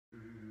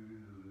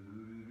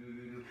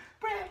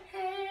Bread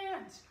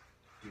hands.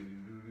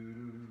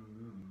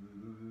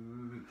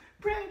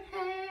 Bread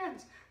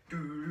hands.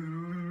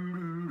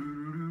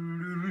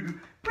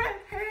 Bread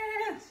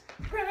hands.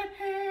 Bread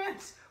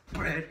hands.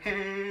 Bread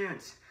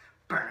hands.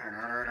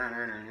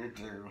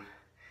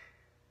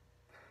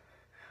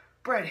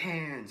 Bread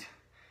hands.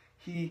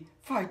 He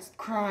fights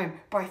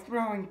crime by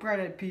throwing bread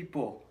at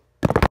people.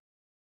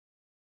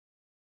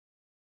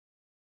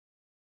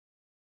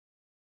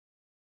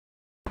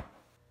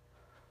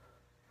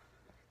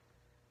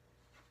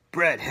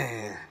 Bread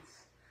hands.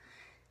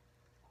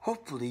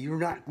 Hopefully you're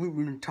not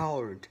gluten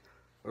intolerant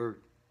or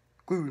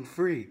gluten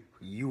free.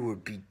 You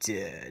would be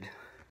dead.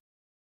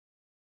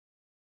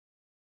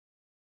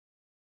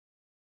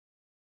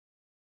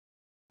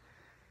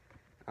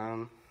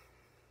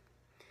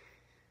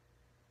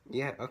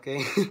 Yeah,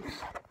 okay.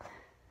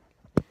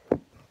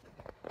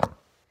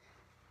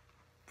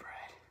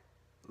 Bread.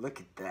 Look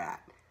at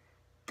that.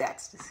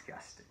 That's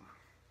disgusting.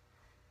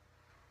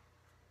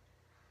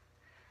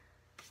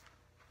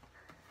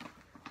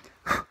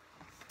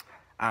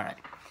 Alright.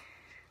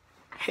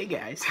 Hey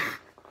guys.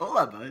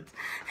 Hola buds.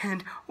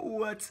 And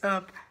what's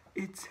up?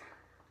 It's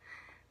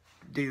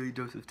Daily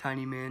Dose of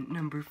Tiny Man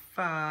number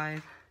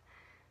 5.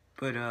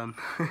 But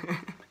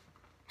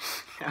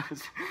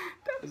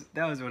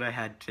that was what I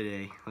had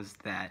today, was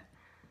that.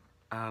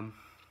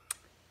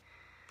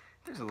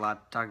 There's a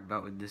lot to talk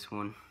about with this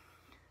one.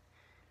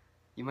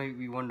 You might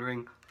be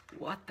wondering,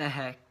 what the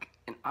heck?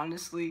 And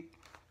honestly,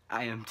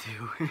 I am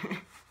too.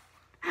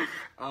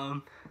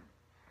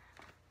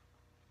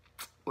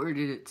 Where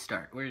did it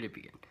start? Where did it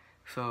begin?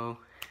 So,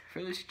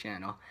 for this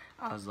channel,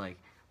 I was like,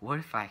 what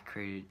if I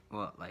created,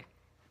 what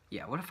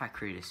if I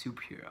created a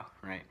superhero,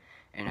 right?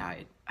 And I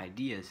had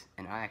ideas,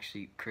 and I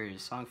actually created a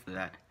song for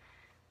that.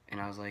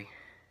 And I was like,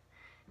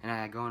 and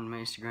I go on my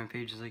Instagram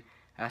page, I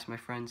asked my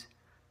friends,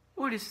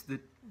 what is the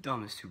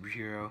dumbest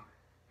superhero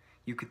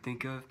you could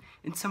think of?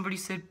 And somebody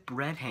said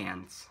bread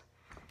hands.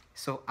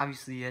 So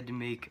obviously you had to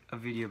make a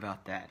video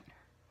about that.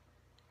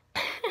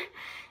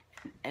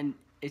 And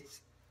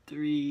it's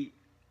 3:52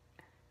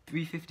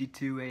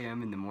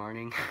 a.m. in the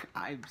morning.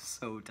 I'm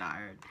so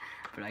tired,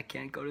 but I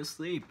can't go to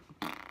sleep.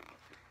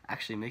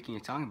 Actually making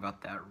a song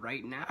about that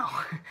right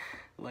now.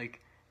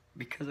 Like,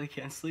 because I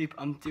can't sleep,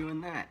 I'm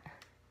doing that.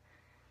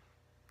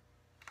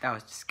 That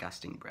was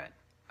disgusting, Brett.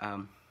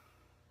 I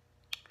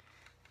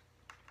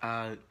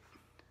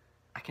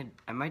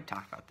might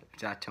talk about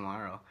that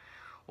tomorrow,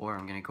 or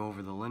I'm gonna go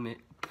over the limit.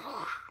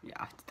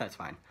 Yeah, that's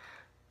fine.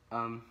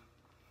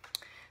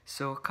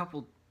 So a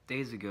couple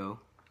days ago,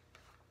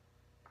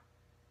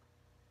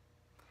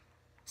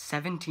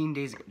 17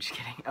 days ago, just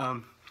kidding.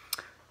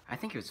 I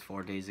think it was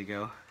 4 days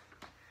ago.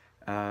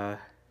 The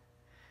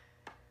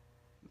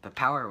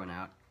power went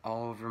out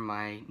all over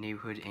my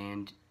neighborhood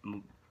and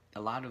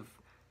a lot of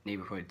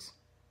neighborhoods.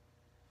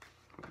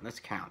 Let's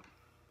count.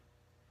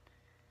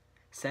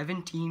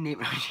 17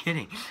 neighborhoods. I'm just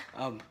kidding.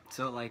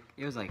 So like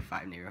it was like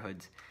 5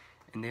 neighborhoods,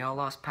 and they all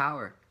lost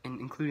power,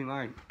 including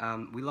mine.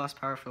 We lost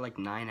power for like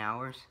 9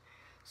 hours.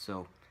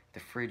 So the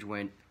fridge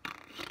went.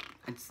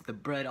 The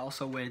bread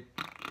also went.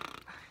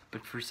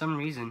 But for some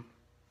reason,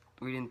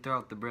 we didn't throw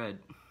out the bread.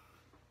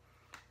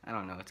 I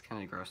don't know. It's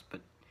kind of gross,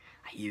 but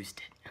I used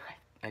it.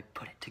 I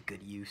put it to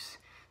good use.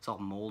 It's all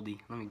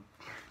moldy. Let me.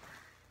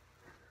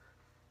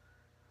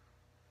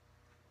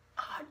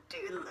 Oh,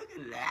 dude, look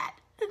at that.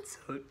 It's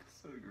so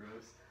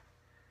gross.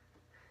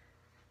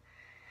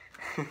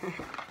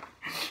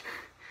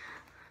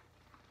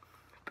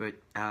 But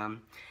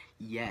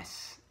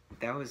yes,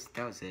 that was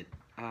it.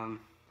 I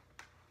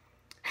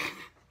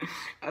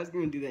was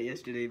gonna do that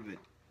yesterday, but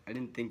I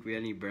didn't think we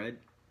had any bread,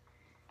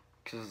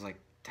 because I was like,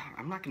 damn,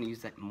 I'm not gonna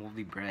use that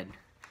moldy bread.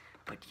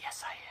 But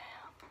yes, I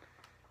am.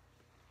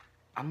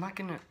 I'm not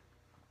gonna.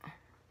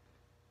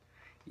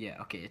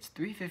 Yeah, okay, it's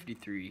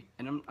 3:53,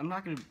 and I'm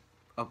not gonna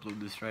upload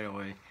this right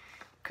away,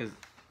 because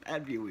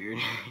that'd be weird.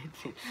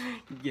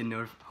 You get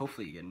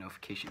hopefully you get a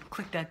notification.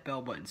 Click that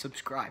bell button,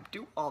 subscribe,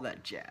 do all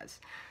that jazz.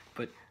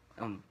 But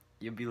they'll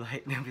be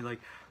like,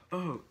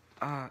 oh,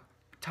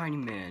 Tiny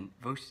Man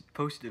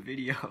posted a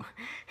video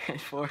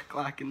at 4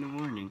 o'clock in the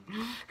morning.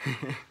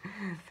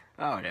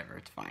 Oh, whatever,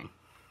 it's fine.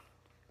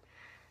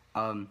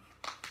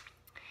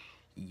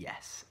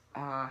 Yes.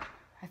 I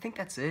think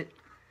that's it.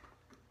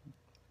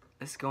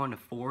 Let's go on to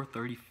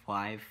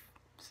 4:35,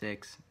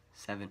 6,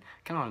 7.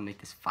 I kind of want to make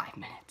this 5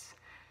 minutes.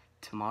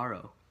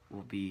 Tomorrow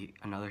will be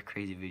another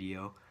crazy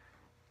video.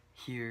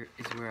 Here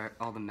is where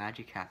all the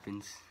magic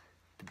happens,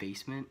 the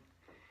basement,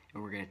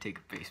 and we're gonna take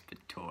a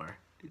basement tour.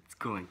 It's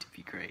going to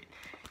be great,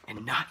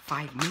 and not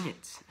 5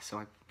 minutes. So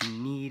I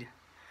need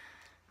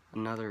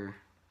another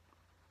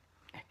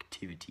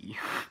activity.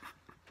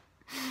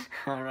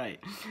 All right,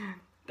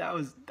 that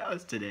was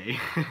today.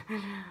 All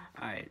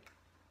right,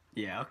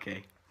 yeah,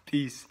 okay,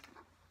 peace.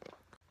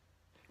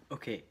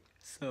 Okay,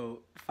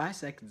 so 5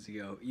 seconds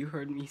ago, you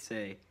heard me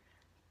say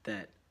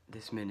that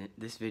this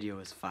video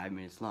is 5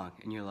 minutes long,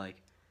 and you're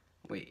like,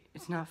 wait,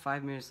 it's not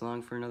 5 minutes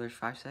long for another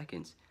 5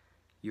 seconds.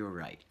 You're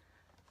right.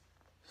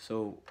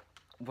 So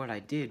what I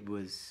did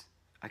was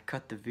I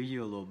cut the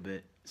video a little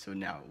bit, so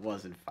now it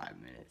wasn't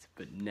 5 minutes,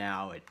 but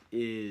now it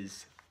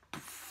is.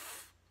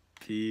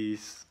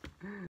 Peace.